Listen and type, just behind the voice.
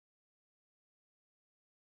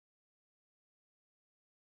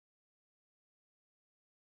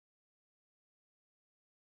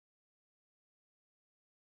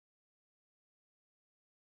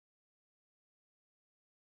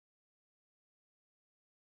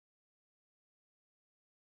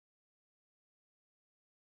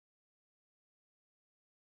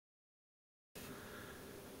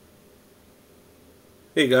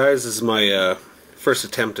Hey guys, this is my first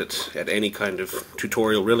attempt at any kind of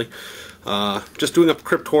tutorial, really. Just doing up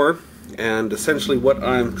Crypt Horror, and essentially what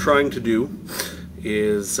I'm trying to do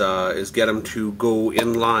is get them to go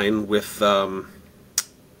in line with the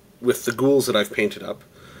ghouls that I've painted up.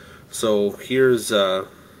 So here's a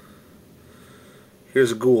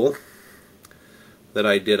ghoul that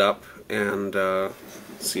I did up, and let's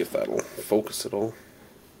see if that'll focus at all.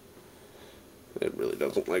 It really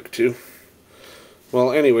doesn't like to.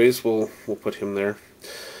 Well, anyways, we'll put him there.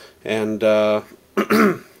 And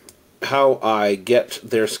how I get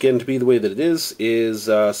their skin to be the way that it is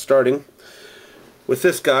starting with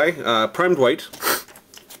this guy, primed white,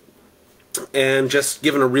 and just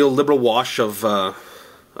given a real liberal wash of the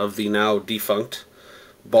now defunct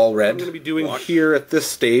ball red. What I'm going to be doing here at this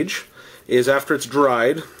stage is, after it's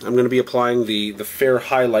dried, I'm going to be applying the fair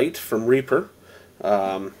highlight from Reaper.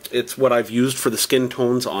 It's what I've used for the skin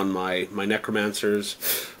tones on my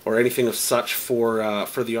necromancers or anything of such for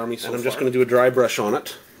the army so far. And I'm just going to do a dry brush on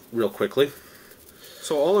it real quickly.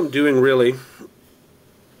 So all I'm doing really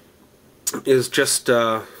is just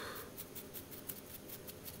I'm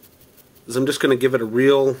just going to give it a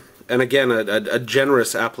real, and again a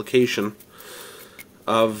generous application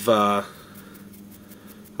of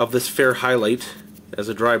this fair highlight as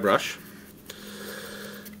a dry brush.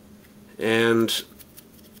 And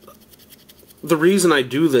the reason I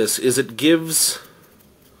do this is it gives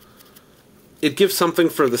something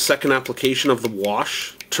for the second application of the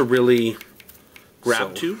wash to really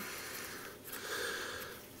grab to.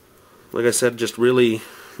 Like I said, just really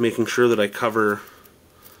making sure that I cover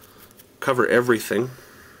everything,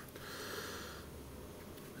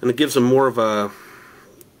 and it gives them more of a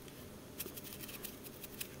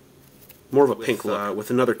pink look.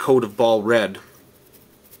 With another coat of ball red,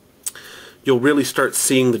 you'll really start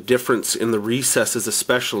seeing the difference in the recesses,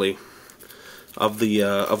 especially of the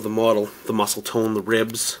model, the muscle tone, the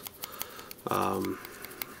ribs, the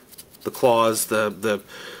claws. I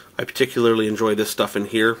particularly enjoy this stuff in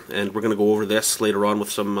here, and we're going to go over this later on with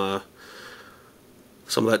some of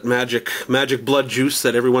that magic blood juice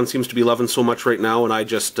that everyone seems to be loving so much right now, and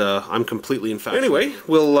I'm completely infatuated. Anyway,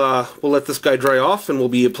 we'll let this guy dry off, and we'll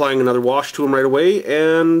be applying another wash to him right away,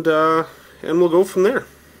 and we'll go from there.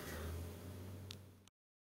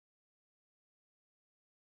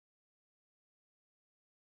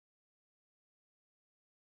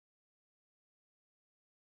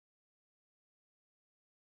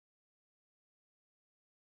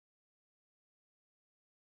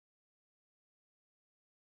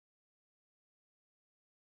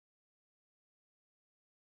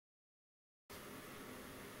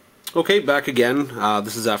 Okay, back again.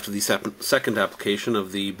 This is after the second application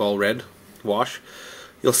of the ball red wash.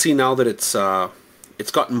 You'll see now that it's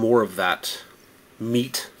gotten more of that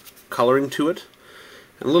meat coloring to it,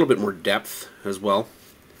 and a little bit more depth as well.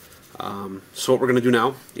 So what we're going to do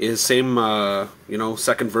now is same,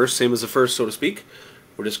 second verse, same as the first, so to speak.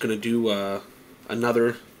 We're just going to do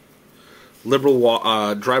another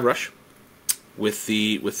liberal dry brush with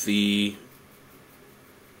the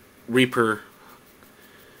Reaper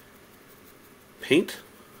paint,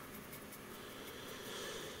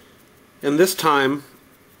 and this time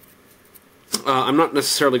I'm not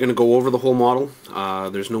necessarily going to go over the whole model.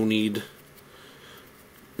 There's no need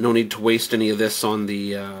to waste any of this on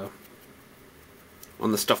the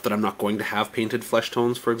stuff that I'm not going to have painted flesh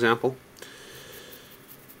tones, for example.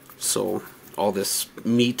 So all this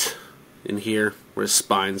meat in here, where his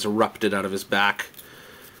spines erupted out of his back,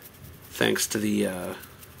 thanks to the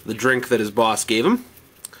drink that his boss gave him.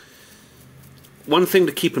 One thing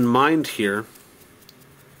to keep in mind here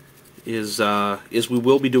is we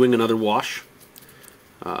will be doing another wash.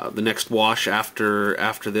 The next wash after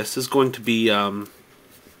this is going to be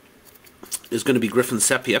Griffin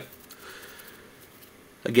Sepia.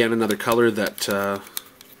 Again, another color that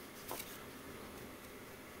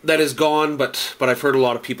is gone, but I've heard a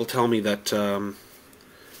lot of people tell me that that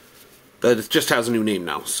it just has a new name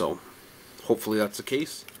now. So hopefully that's the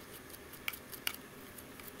case.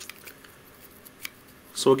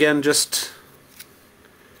 So again, just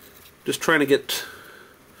trying to get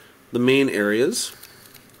the main areas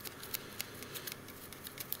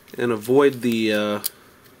and avoid the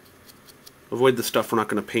stuff we're not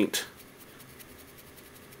going to paint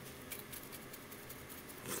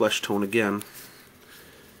flesh tone again.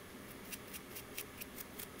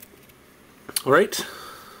 Alright,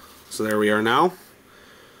 so there we are now.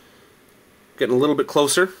 Getting a little bit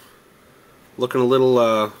closer, looking a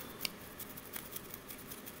little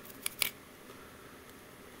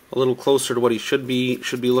closer to what he should be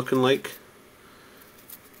looking like.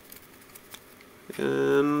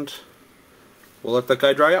 And we'll let that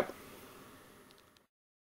guy dry up.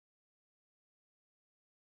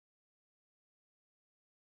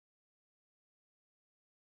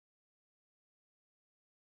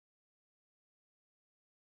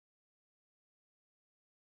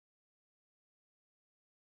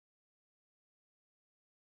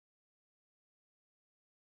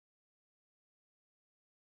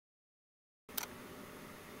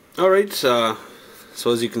 Alright, so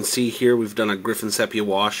as you can see here, we've done a Griffin Sepia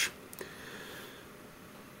wash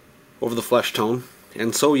over the flesh tone.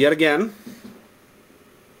 And so yet again,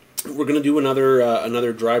 we're going to do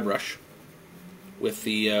another dry brush with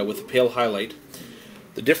the pale highlight.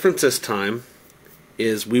 The difference this time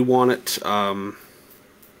is we want it a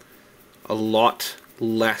lot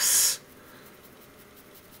less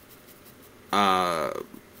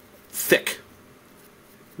thick,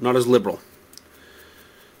 not as liberal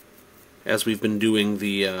as we've been doing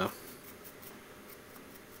the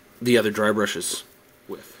other dry brushes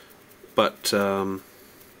with. But I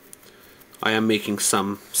am making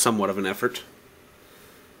somewhat of an effort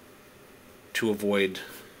to avoid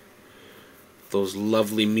those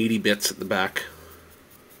lovely meaty bits at the back.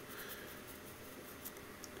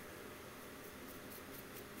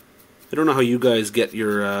 I don't know how you guys get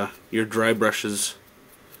your dry brushes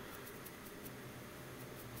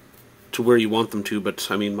to where you want them to, but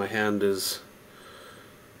I mean, my hand it's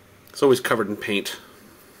always covered in paint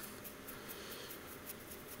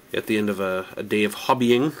at the end of a day of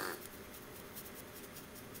hobbying.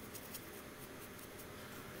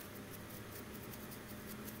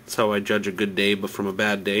 That's how I judge a good day, but from a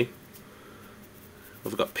bad day.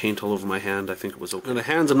 I've got paint all over my hand. I think it was okay. And the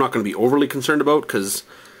hands I'm not going to be overly concerned about, because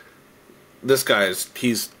this guy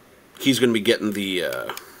he's going to be getting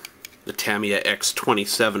the Tamiya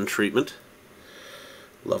X27 treatment.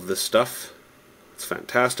 Love this stuff. It's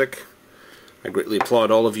fantastic. I greatly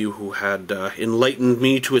applaud all of you who had enlightened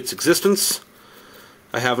me to its existence.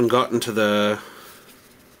 I haven't gotten to the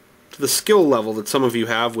skill level that some of you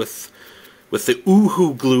have with the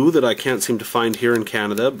Oohoo glue that I can't seem to find here in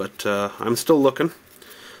Canada, but I'm still looking.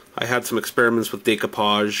 I had some experiments with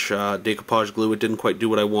decoupage glue. It didn't quite do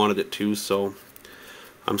what I wanted it to, so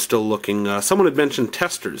I'm still looking. Someone had mentioned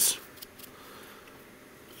Testors.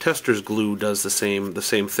 Testors glue does the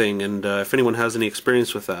same thing, and if anyone has any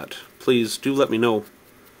experience with that, please do let me know.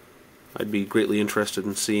 I'd be greatly interested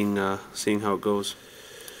in seeing how it goes.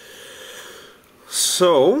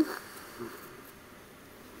 So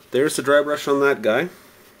there's the dry brush on that guy.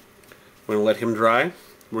 We're going to let him dry.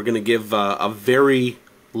 We're going to give a very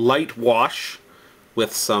light wash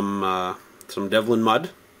with some Devlin mud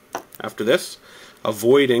after this,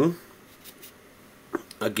 avoiding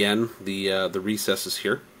again the recesses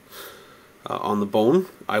here on the bone.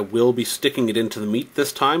 I will be sticking it into the meat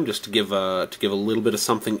this time, just to give a little bit of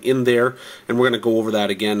something in there, and we're going to go over that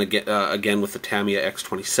again with the Tamiya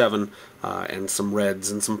X27 and some reds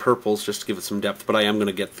and some purples, just to give it some depth. But I am going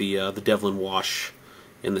to get the Devlin wash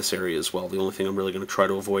in this area as well. The only thing I'm really going to try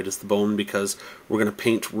to avoid is the bone, because we're going to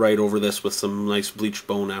paint right over this with some nice bleached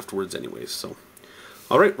bone afterwards anyways. So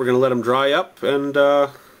alright, we're going to let them dry up, and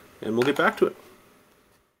we'll get back to it.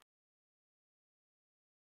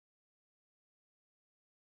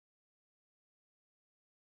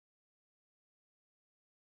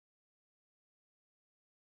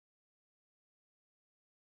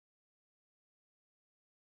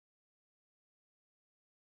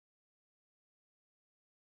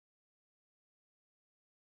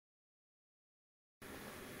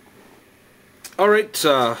 Alright,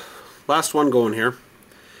 last one going here.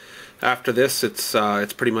 After this, it's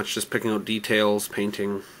pretty much just picking out details,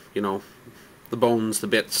 painting, you know, the bones, the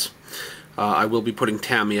bits. I will be putting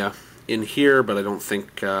Tamiya in here, but I don't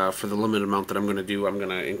think for the limited amount that I'm going to do, I'm going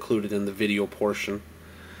to include it in the video portion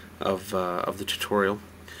of the tutorial.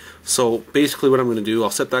 So basically what I'm going to do, I'll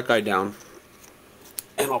set that guy down,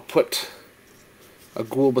 and I'll put a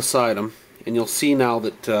ghoul beside him, and you'll see now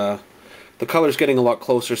that the color's getting a lot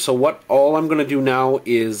closer. So all I'm going to do now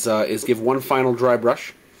is give one final dry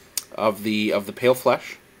brush of the pale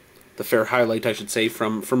flesh, the fair highlight, I should say,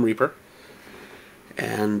 from Reaper,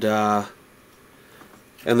 and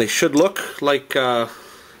they should look like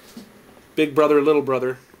Big Brother, Little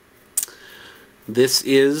Brother. This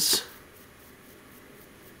is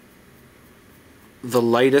the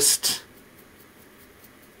lightest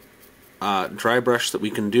dry brush that we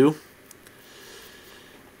can do.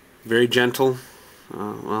 Very gentle.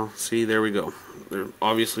 Well, see, there we go. There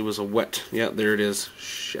obviously was a wet. Yeah, there it is.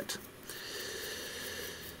 Shit.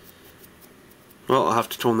 Well, I'll have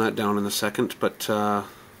to tone that down in a second, but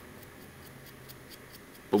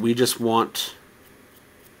we just want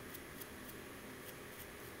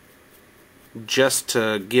just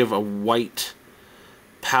to give a white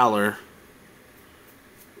pallor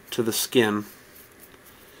to the skin.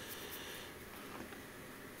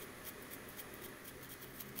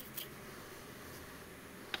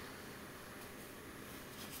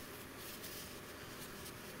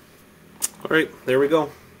 Alright, there we go.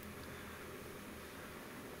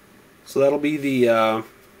 So that'll be the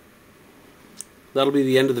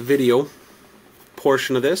end of the video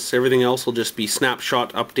portion of this. Everything else will just be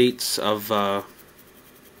snapshot updates of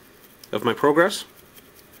my progress.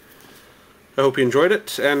 I hope you enjoyed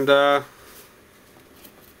it, and I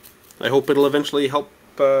hope it'll eventually help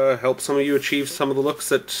some of you achieve some of the looks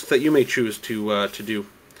that you may choose to do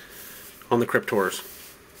on the Crypt Horrors.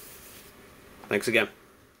 Thanks again.